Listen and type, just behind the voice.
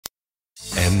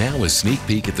And now a sneak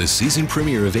peek at the season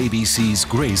premiere of ABC's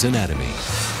Grey's Anatomy.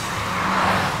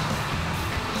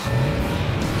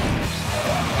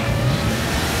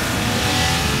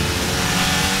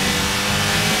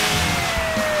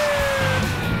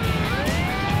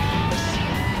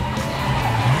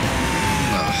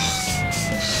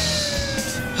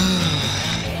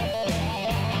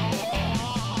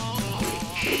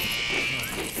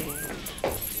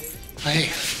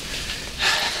 Hey.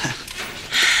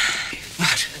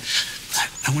 What?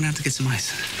 I went out to get some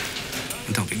ice.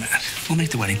 Don't be mad. We'll make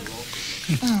the wedding.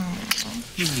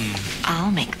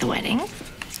 I'll make the wedding. I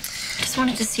just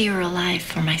wanted to see her alive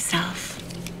for myself.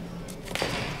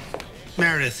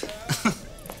 Meredith.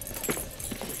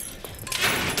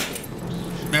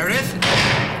 Meredith?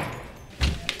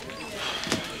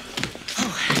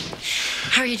 Oh,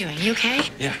 how are you doing? You okay?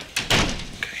 Yeah.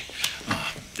 Okay.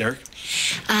 Derek?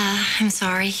 I'm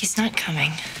sorry. He's not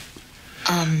coming.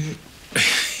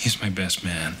 He's my best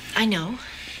man. I know.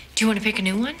 Do you want to pick a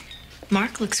new one?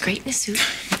 Mark looks great in a suit.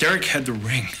 Derek had the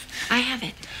ring. I have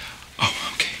it. Oh,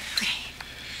 okay. Okay.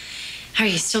 How are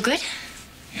you? Still good?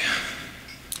 Yeah.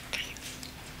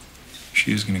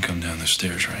 She's gonna come down the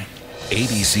stairs, right?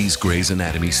 ABC's Grey's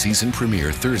Anatomy season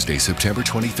premiere Thursday, September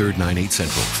 23rd, 9/8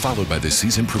 Central, followed by the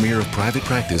season premiere of Private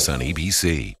Practice on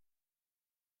ABC.